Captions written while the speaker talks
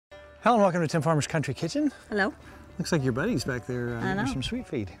Hello and welcome to Tim Farmer's Country Kitchen. Hello. Looks like your buddy's back there I know. with some sweet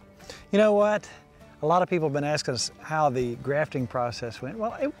feed. You know what? A lot of people have been asking us how the grafting process went.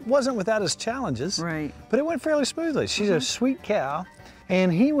 Well, it wasn't without its challenges, Right. but it went fairly smoothly. She's a sweet cow,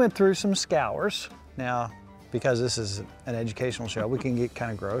 and he went through some scours. Now, because this is an educational show, we can get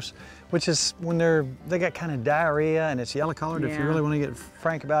kind of gross, which is when they got kind of diarrhea and it's yellow colored, if you really want to get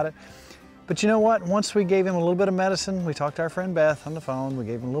frank about it. But you know what? Once we gave him a little bit of medicine, we talked to our friend Beth on the phone, we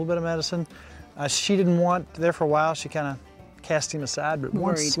gave him a little bit of medicine. She didn't want there for a while. She kind of cast him aside, but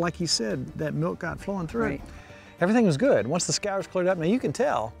once, like he said, that milk got flowing through it, everything was good. Once the scours cleared up, now you can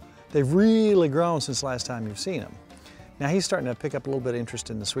tell they've really grown since last time you've seen them. Now he's starting to pick up a little bit of interest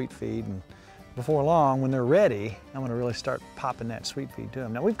in the sweet feed, and before long, when they're ready, I'm gonna really start popping that sweet feed to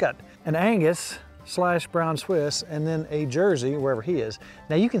them. Now we've got an Angus / brown Swiss, and then a Jersey, wherever he is.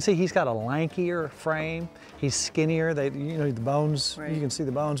 Now you can see he's got a lankier frame. He's skinnier. You know, the bones, you can see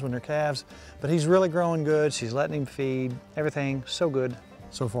the bones when they're calves, but he's really growing good. She's letting him feed. Everything so good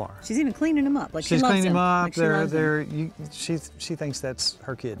so far. She's even cleaning him up. Like she's she loves cleaning him up. Like she thinks that's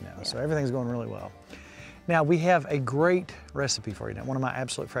her kid now, so everything's going really well. Now we have a great recipe for you now, one of my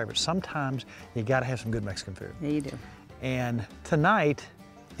absolute favorites. Sometimes you gotta have some good Mexican food. Yeah, you do. And tonight,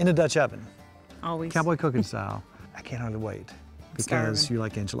 in a Dutch oven. Always. Cowboy cooking style. I can't hardly wait because you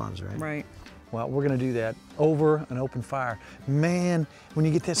like enchiladas, right? Right. Well, we're gonna do that over an open fire. Man, when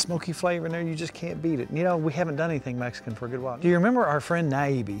you get that smoky flavor in there, you just can't beat it. You know, we haven't done anything Mexican for a good while. Do you remember our friend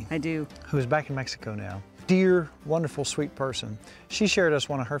Maggie? I do. Who is back in Mexico now. Dear, wonderful, sweet person. She shared us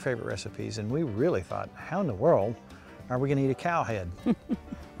one of her favorite recipes, and we really thought, how in the world are we gonna eat a cow head?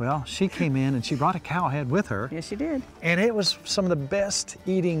 Well, she came in and she brought a cow head with her. Yes, she did. And it was some of the best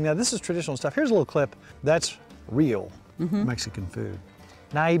eating. Now, this is traditional stuff. Here's a little clip. That's real Mexican food.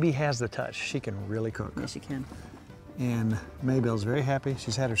 Naibi has the touch. She can really cook. Yes, she can. And Maybelle's very happy.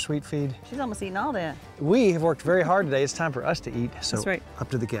 She's had her sweet feed. She's almost eaten all that. We have worked very hard today. It's time for us to eat. So That's right. Up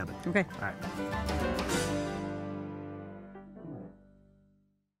to the cabin. Okay. All right.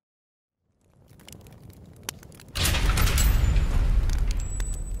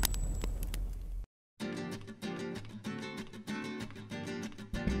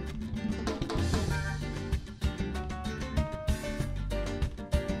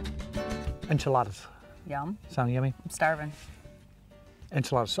 Enchiladas. Yum. Sound yummy? I'm starving.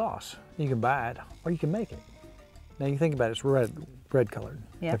 Enchilada sauce. You can buy it or you can make it. Now you think about it, it's red colored.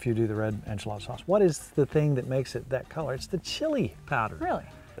 Yeah. If you do the red enchilada sauce. What is the thing that makes it that color? It's the chili powder. Really?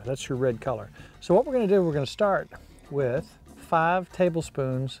 That's your red color. So what we're gonna do, we're gonna start with 5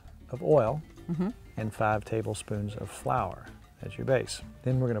 tablespoons of oil and 5 tablespoons of flour as your base.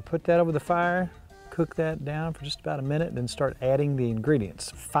 Then we're gonna put that over the fire, cook that down for just about a minute, then start adding the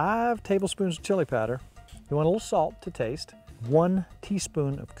ingredients. 5 tablespoons of chili powder. You want a little salt to taste. 1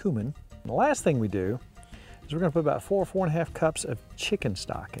 teaspoon of cumin. And the last thing we do is we're gonna put about 4.5 cups of chicken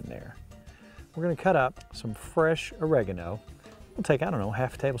stock in there. We're gonna cut up some fresh oregano. We'll take, I don't know,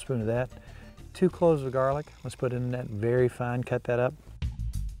 half a tablespoon of that. 2 cloves of garlic. Let's put in that very fine, cut that up.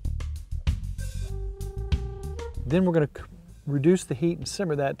 Then we're gonna reduce the heat and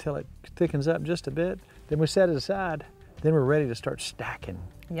simmer that till it thickens up just a bit. Then we set it aside. Then we're ready to start stacking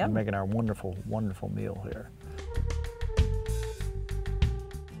and making our wonderful, wonderful meal here.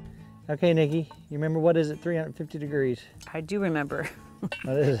 Okay, Nikki, you remember what is it, 350 degrees? I do remember.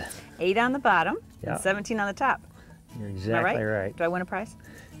 What is it? 8 on the bottom and 17 on the top. You're exactly right. Do I win a prize?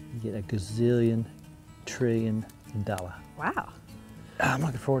 You get a gazillion, trillion dollar. Wow. I'm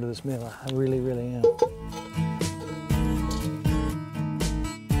looking forward to this meal. I really, really am.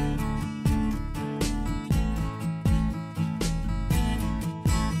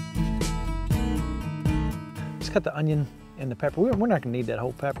 Cut the onion and the pepper. We're not gonna need that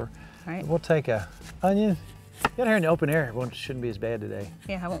whole pepper. All right. We'll take a onion. Get here in the open air. It shouldn't be as bad today.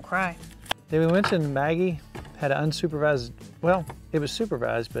 Yeah, I won't cry. Did we mention Maggie had an unsupervised, well, it was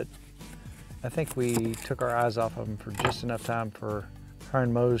supervised, but I think we took our eyes off of him for just enough time for her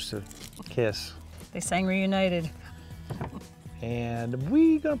and Mose to kiss. They sang Reunited. And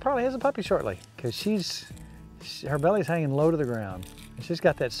we gonna probably have a puppy shortly because her belly's hanging low to the ground. And she's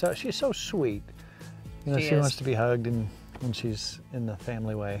got that, she's so sweet. You know, she wants to be hugged when she's in the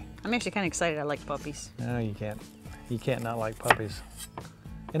family way. I'm actually kind of excited. I like puppies. No, you can't. You can't not like puppies.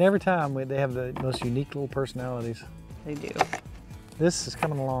 And every time they have the most unique little personalities. They do. This is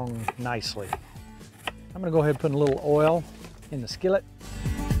coming along nicely. I'm gonna go ahead and put a little oil in the skillet.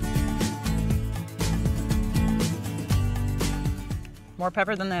 More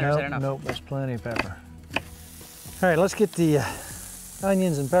pepper than that, or is that enough? Nope, there's plenty of pepper. All right, let's get the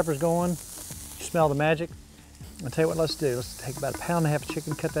onions and peppers going. Smell the magic. I'll tell you what, let's do. Let's take about 1.5 pounds of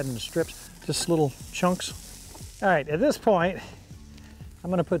chicken, cut that into strips, just little chunks. All right, at this point, I'm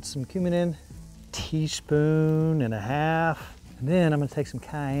gonna put some cumin in, 1.5 teaspoons, and then I'm gonna take some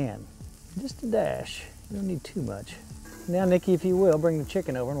cayenne, just a dash. You don't need too much. Now, Nikki, if you will, bring the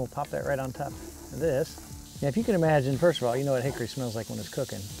chicken over and we'll pop that right on top of this. Now, if you can imagine, first of all, you know what hickory smells like when it's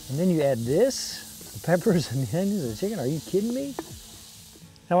cooking. And then you add this, the peppers and the onions and the chicken. Are you kidding me?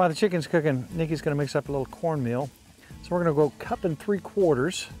 Now, while the chicken's cooking, Nikki's gonna mix up a little cornmeal. So we're gonna go 1 3/4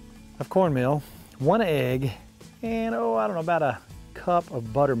 cups of cornmeal, 1 egg, and I don't know, about 1 cup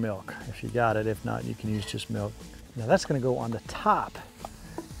of buttermilk, if you got it. If not, you can use just milk. Now that's gonna go on the top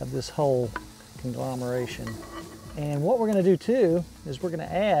of this whole conglomeration. And what we're gonna do too, is we're gonna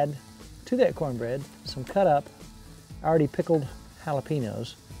add to that cornbread some cut up, already pickled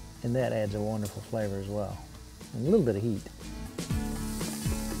jalapeños, and that adds a wonderful flavor as well. And a little bit of heat.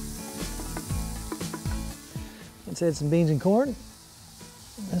 Let's add some beans and corn.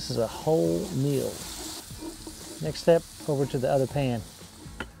 This is a whole meal. Next step, over to the other pan.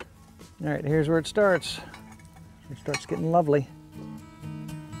 All right, here's where it starts. It starts getting lovely.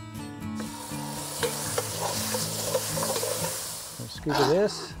 A scoop of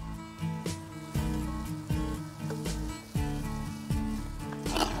this.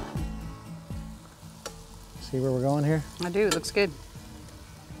 See where we're going here? I do, it looks good.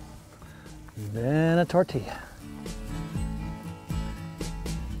 Then a tortilla.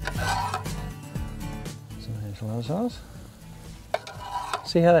 Some enchilada sauce.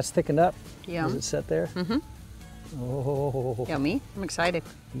 See how that's thickened up? Yeah. As it set there? Mm-hmm. Oh. Yummy. I'm excited.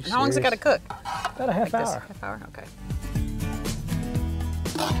 You How long's it got to cook? About a half hour. Half hour, okay.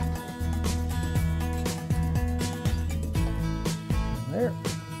 There.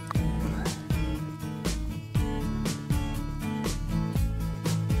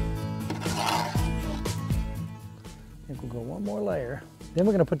 I think we'll go one more layer. Then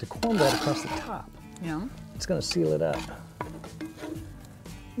we're going to put the cornbread across the top. Yeah. It's going to seal it up.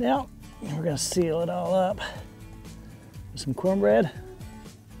 Now, we're going to seal it all up with some cornbread.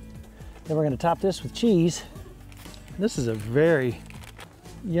 Then we're going to top this with cheese. This is a very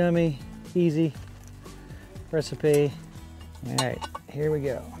yummy, easy recipe. All right, here we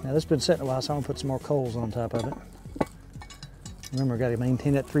go. Now this has been sitting a while, so I'm gonna put some more coals on top of it. Remember, got to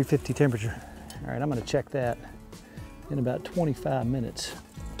maintain that 350 temperature. All right, I'm gonna check that in about 25 minutes.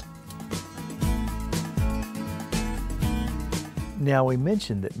 Now, we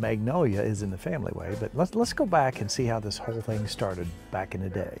mentioned that Magnolia is in the family way, but let's go back and see how this whole thing started back in the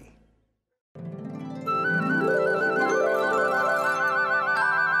day.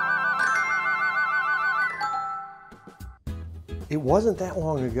 It wasn't that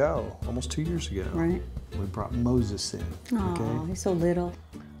long ago, almost 2 years ago. Right. We brought Moses in. Oh, he's so little.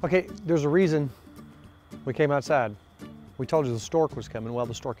 Okay, there's a reason we came outside. We told you the stork was coming. Well,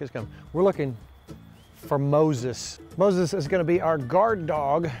 the stork is coming. We're looking for Moses. Moses is going to be our guard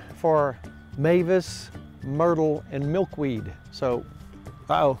dog for Mavis, myrtle, and milkweed. So,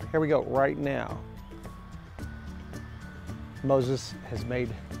 uh-oh, here we go right now. Moses has made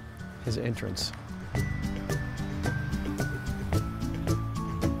his entrance.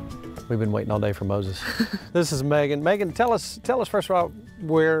 We've been waiting all day for Moses. This is Megan. Megan, tell us first of all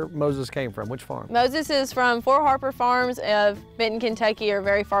where Moses came from, which farm? Moses is from Fort Harper Farms of Benton, Kentucky, or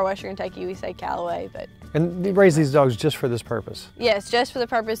very far western Kentucky. We say Callaway, but. And you raise these dogs just for this purpose? Yes, just for the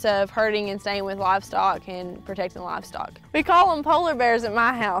purpose of herding and staying with livestock and protecting livestock. We call them polar bears at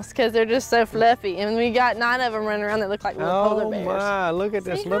my house because they're just so fluffy, and we got 9 of them running around that look like little polar bears. Oh my, look at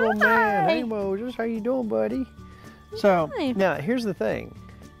this little man. Hey Moses, how you doing, buddy? So, now here's the thing.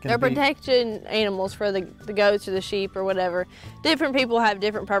 They're protection animals for the goats or the sheep or whatever. Different people have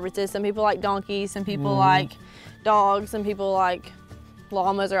different purposes. Some people like donkeys, some people like dogs, some people like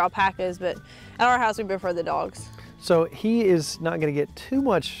llamas or alpacas, but at our house we prefer the dogs. So he is not going to get too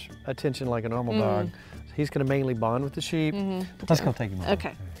much attention like a normal dog. He's going to mainly bond with the sheep. Let's go take him out.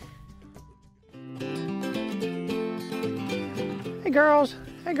 Okay. Hey girls,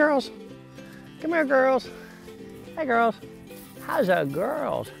 hey girls. Come here, girls. Hey girls. How's that,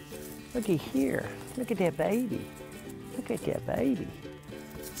 girls? Looky here. Look at that baby. Look at that baby.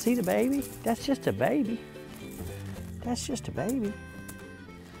 See the baby? That's just a baby. That's just a baby.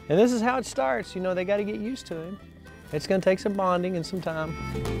 And this is how it starts. You know, they got to get used to him. It's going to take some bonding and some time.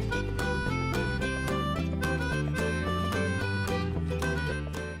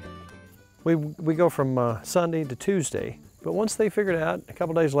 We go from Sunday to Tuesday, but once they figured out a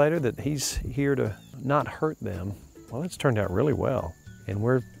couple days later that he's here to not hurt them, well, it's turned out really well. And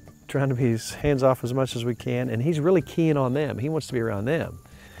we're trying to be hands off as much as we can, and he's really keen on them. He wants to be around them.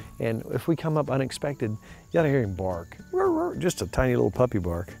 And if we come up unexpected, you gotta hear him bark. Just a tiny little puppy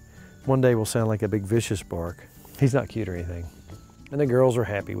bark. One day we'll sound like a big vicious bark. He's not cute or anything. And the girls are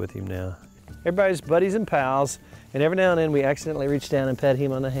happy with him now. Everybody's buddies and pals, and every now and then we accidentally reach down and pet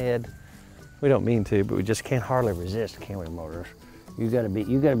him on the head. We don't mean to, but we just can't hardly resist, can we, Motors? You gotta be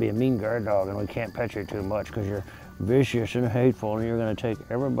a mean guard dog, and we can't pet you too much because you're vicious and hateful, and you're gonna take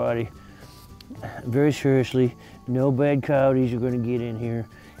everybody very seriously. No bad coyotes are gonna get in here.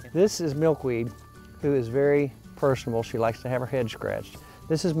 This is Milkweed, who is very personable. She likes to have her head scratched.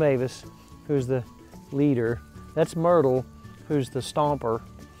 This is Mavis, who's the leader. That's Myrtle, who's the stomper.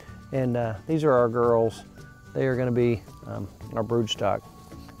 And these are our girls. They are gonna be our brood stock.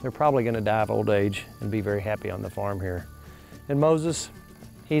 They're probably gonna die of old age and be very happy on the farm here. And Moses,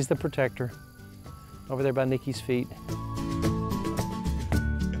 he's the protector, over there by Nikki's feet.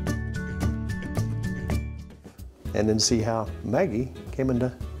 And then see how Maggie came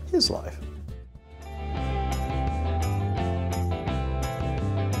into his life.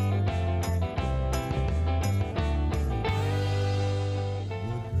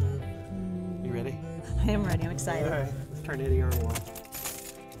 You ready? I am ready. I'm excited. All right, let's turn Eddie Arnold on.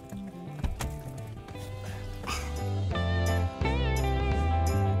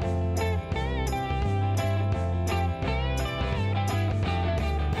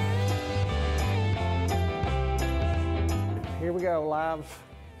 Here we go, live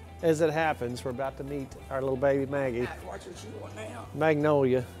as it happens. We're about to meet our little baby Maggie. Watch what you want now.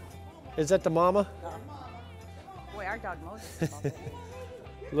 Magnolia. Is that the mama? Boy, our dog Moses is all baby.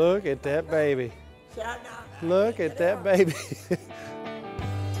 Look at that baby. Look at that baby.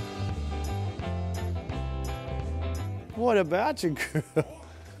 What about you, girl?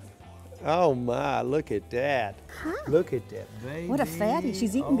 Oh my, look at that. Huh. Look at that baby. What a fatty.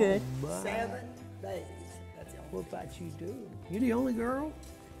 She's eating good. My. 7 babies. What about you, dude? You the only girl?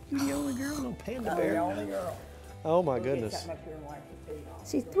 You the only girl? No panda I'm bear? the only girl. Oh my Get goodness. something up here and wipe your feet off.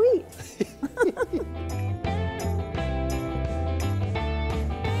 She's sweet.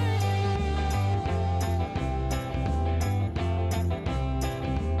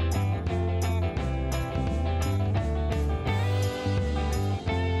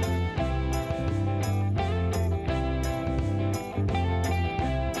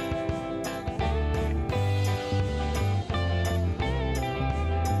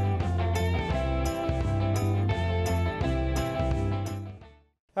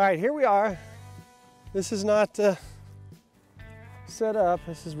 All right, here we are. This is not set up.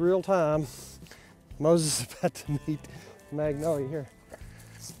 This is real time. Moses is about to meet Magnolia here.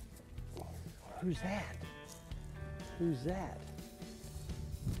 Who's that? Who's that?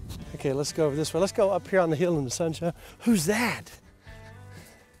 Okay, let's go over this way. Let's go up here on the hill in the sunshine. Who's that?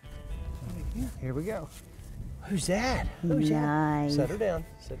 Here we go. Who's that? Who's Nice. that? Set her down.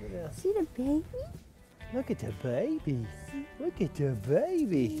 Set her down. See the baby? Look at the baby. Look at the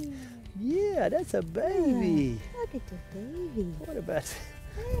baby. Yeah, that's a baby. Look at the baby. What about?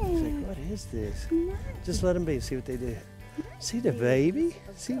 Hey. He's like, what is this? Nice. Just let them be. See what they do. See the baby?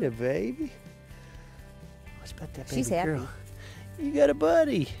 See the baby? What's about that baby She's happy. girl? You got a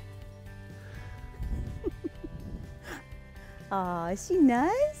buddy. Aw, is she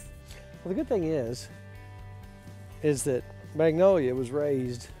nice? Well, the good thing is that Magnolia was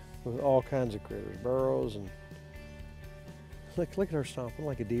raised with all kinds of critters, burrows, and look at her stomping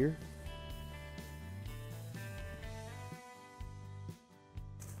like a deer.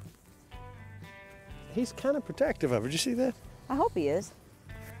 He's kind of protective of her. Did you see that? I hope he is.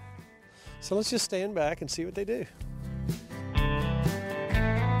 So let's just stand back and see what they do.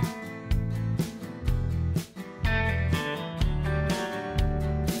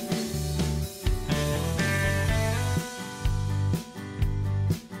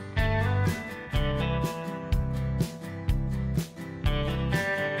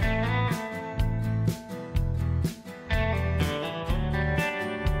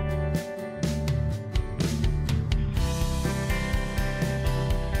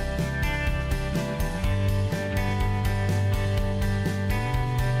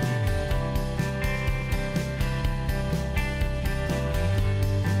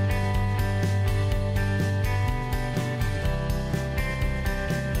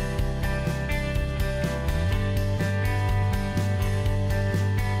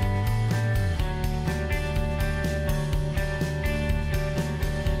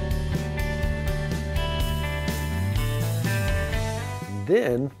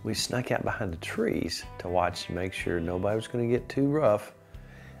 Then we snuck out behind the trees to watch to make sure nobody was going to get too rough,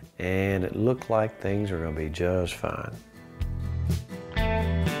 and it looked like things were going to be just fine.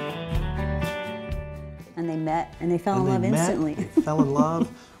 And they met and they fell in love They met, instantly. they fell in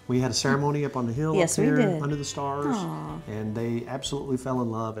love We had a ceremony up on the hill Yes, up we here did. under the stars, Aw. and they absolutely fell in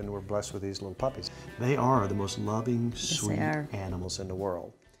love and were blessed with these little puppies. They are the most loving, sweet are. animals in the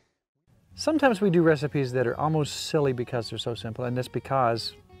world. Sometimes we do recipes that are almost silly because they're so simple, and that's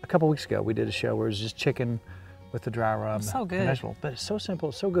because a couple weeks ago we did a show where it was just chicken with the dry rub. So good. and vegetable. But it's so simple,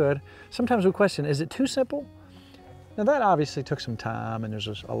 it's so good. Sometimes we question, is it too simple? Now that obviously took some time and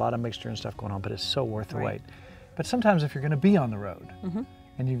there's a lot of mixture and stuff going on, but it's so worth the Right. wait. But sometimes if you're gonna be on the road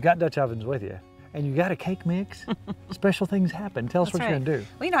and you've got Dutch ovens with you and you got a cake mix, special things happen. Tell us That's what you're gonna do.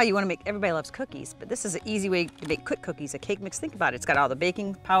 Well, you know how you want to make, everybody loves cookies, but this is an easy way to make quick cookies, a cake mix. Think about it. It's got all the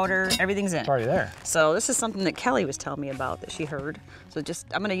baking powder, everything's in It's it. already there. So this is something that Kelly was telling me about that she heard. So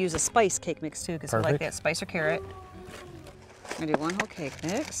I'm gonna use a spice cake mix too, because I like Perfect. that spice or carrot. I'm gonna do 1 whole cake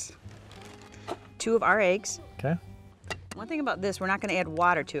mix, 2 of our eggs. Okay. One thing about this, we're not gonna add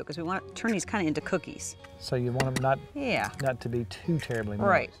water to it because we want to turn these kind of into cookies. So you want them Yeah. not to be too terribly mixed.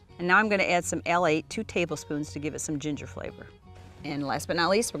 Right. And now I'm gonna add some L8, 2 tablespoons to give it some ginger flavor. And last but not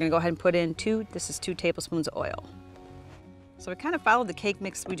least, we're gonna go ahead and put in 2 tablespoons of oil. So we kind of followed the cake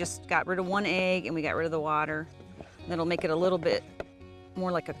mix. We just got rid of 1 egg and we got rid of the water. That'll make it a little bit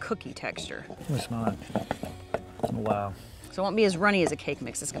more like a cookie texture. Let me smell it. Oh, wow. So it won't be as runny as a cake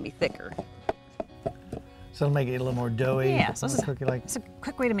mix, it's gonna be thicker. So it'll make it a little more doughy. Yeah, so more cookie-like. it's a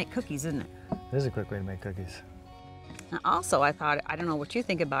quick way to make cookies, isn't it? It is a quick way to make cookies. Now also, I thought, I don't know what you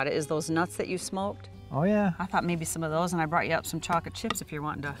think about it, is those nuts that you smoked. Oh yeah. I thought maybe some of those, and I brought you up some chocolate chips if you're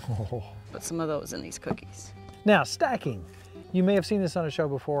wanting to Oh. put some of those in these cookies. Now, stacking. You may have seen this on a show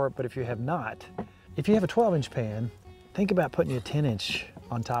before, but if you have not, if you have a 12-inch pan, think about putting a 10-inch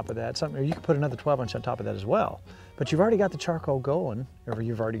on top of that. Or you can put another 12-inch on top of that as well. But you've already got the charcoal going, or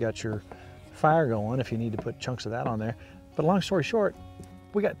you've already got your fire going if you need to put chunks of that on there. But long story short,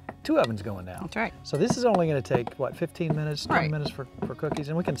 we got 2 ovens going now. That's right. So this is only going to take, what, 15 minutes, 20 Right. minutes for cookies,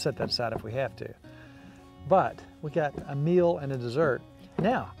 and we can set that aside if we have to. But we got a meal and a dessert.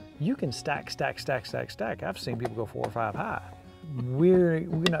 Now, you can stack, stack, stack, stack, stack. I've seen people go 4 or 5 high. We're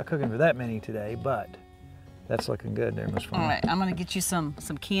not cooking for that many today, but that's looking good there, Miss Farmer. All right, I'm gonna get you some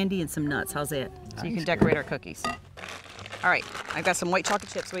candy and some nuts. How's that? So you can decorate our cookies. All right, I've got some white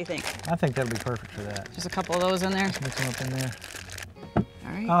chocolate chips. What do you think? I think that'll be perfect for that. Just a couple of those in there. Mix them up in there.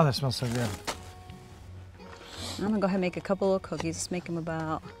 All right. Oh, that smells so good. I'm gonna go ahead and make a couple of cookies. Just make them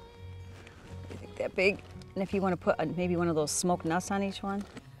about, I think that big. And if you want to put maybe one of those smoked nuts on each one.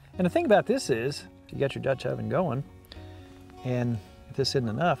 And the thing about this is, you got your Dutch oven going, and if this isn't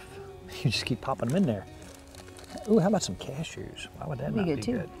enough, you just keep popping them in there. Ooh, how about some cashews? Why would that That'd not be be good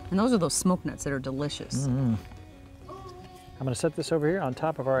too. good? And those are those smoked nuts that are delicious. I'm gonna set this over here on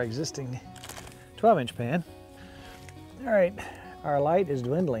top of our existing 12-inch pan. All right, our light is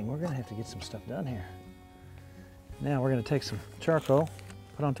dwindling. We're gonna have to get some stuff done here. Now we're gonna take some charcoal,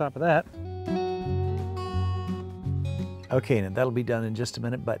 put on top of that. Okay, now that'll be done in just a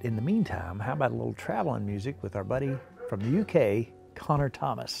minute, but in the meantime, how about a little traveling music with our buddy from the UK, Connor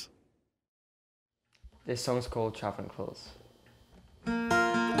Thomas. This song's called Traveling Clothes.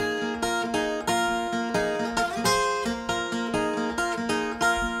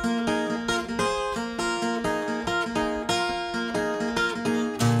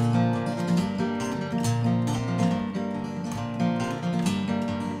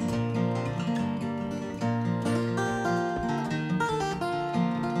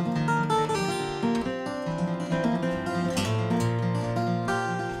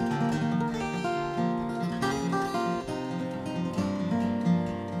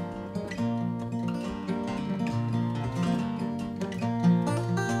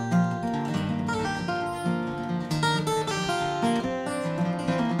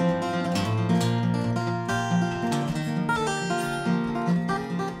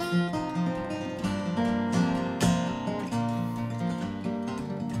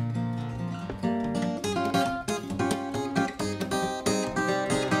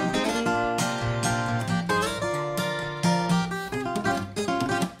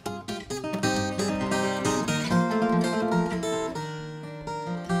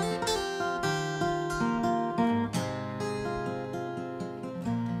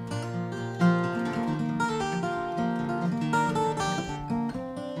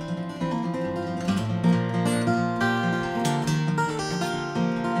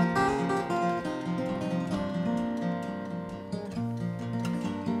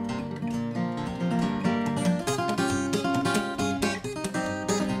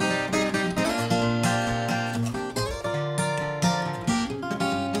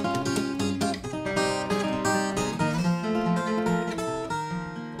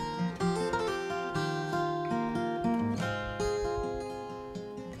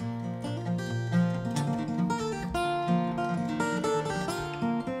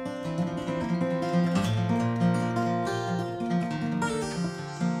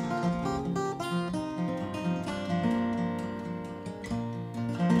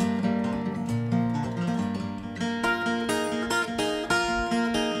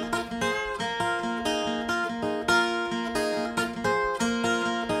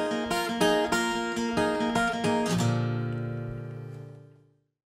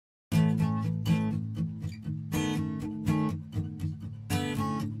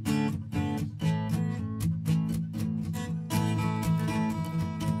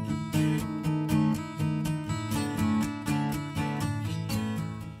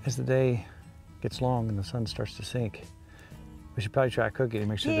 as the day gets long and the sun starts to sink, we should probably try a cookie to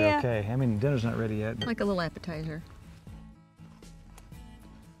make sure they're okay. I mean, dinner's not ready yet. But... Like a little appetizer.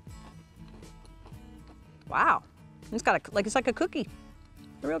 Wow. It's got it's like a cookie.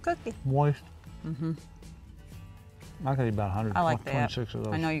 A real cookie. Moist. Mm-hmm. I could eat about 100, I like 26 that. of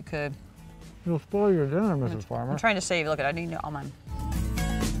those. I know you could. You'll spoil your dinner, Mrs. Farmer. I'm trying to save. Look at it. I need all mine.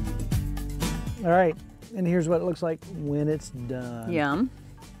 All right, and here's what it looks like when it's done. Yum.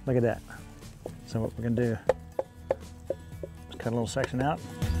 Look at that. So what we're gonna do, is cut a little section out.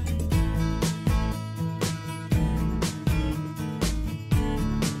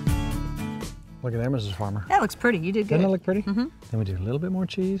 Look at there, Mrs. Farmer. That looks pretty. You did good. Doesn't it look pretty? Mm-hmm. Then we do a little bit more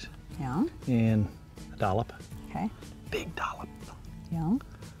cheese. Yum. And a dollop. Okay. Big dollop. Yum.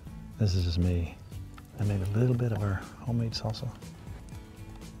 This is just me. I made a little bit of our homemade salsa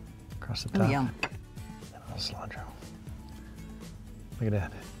across the top. Oh, yum. And a little cilantro. Look at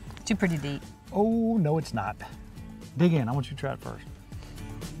that. Too pretty to eat. Oh, no, it's not. Dig in. I want you to try it first.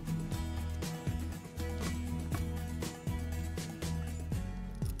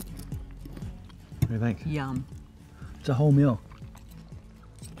 What do you think? Yum. It's a whole meal.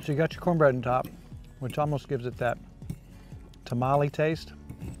 So you got your cornbread on top, which almost gives it that tamale taste.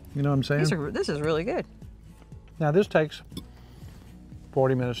 You know what I'm saying? This is really good. Now this takes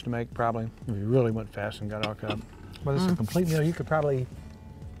 40 minutes to make, probably, if you really went fast and got it all cut. But it's a complete meal. You could probably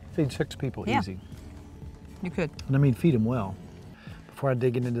feed 6 people easy. You could. And I mean, feed them well. Before I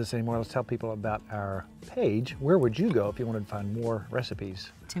dig into this anymore, let's tell people about our page. Where would you go if you wanted to find more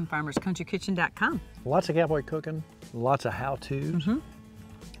recipes? TimFarmersCountryKitchen.com. Lots of cowboy cooking, lots of how-tos.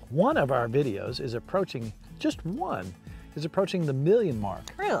 One of our videos is approaching, just one, is approaching the 1 million mark.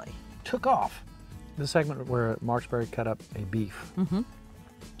 Really? Took off. The segment where Marksberry cut up a beef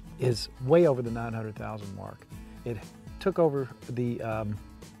is way over the 900,000 mark. It took over the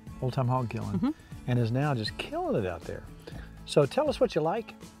Old Time Hog Killing and is now just killing it out there. So tell us what you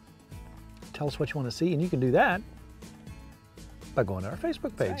like, tell us what you want to see, and you can do that by going to our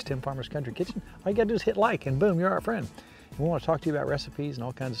Facebook page, Tim Farmer's Country Kitchen. All you gotta do is hit like and boom, you're our friend. And we want to talk to you about recipes and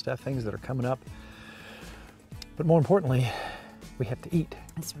all kinds of stuff, things that are coming up. But more importantly, we have to eat.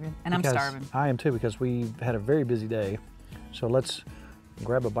 That's real. And I'm starving. I am too, because we've had a very busy day. So let's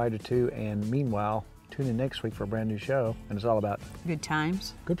grab a bite or two, and meanwhile, tune in next week for a brand new show. And it's all about Good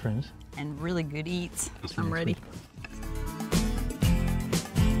times good friends. and really good eats. See you I'm next ready. week.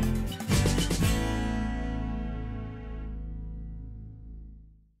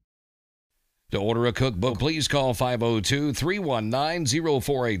 To order a cookbook, please call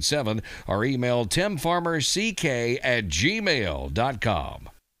 502-319-0487 or email timfarmerck@gmail.com.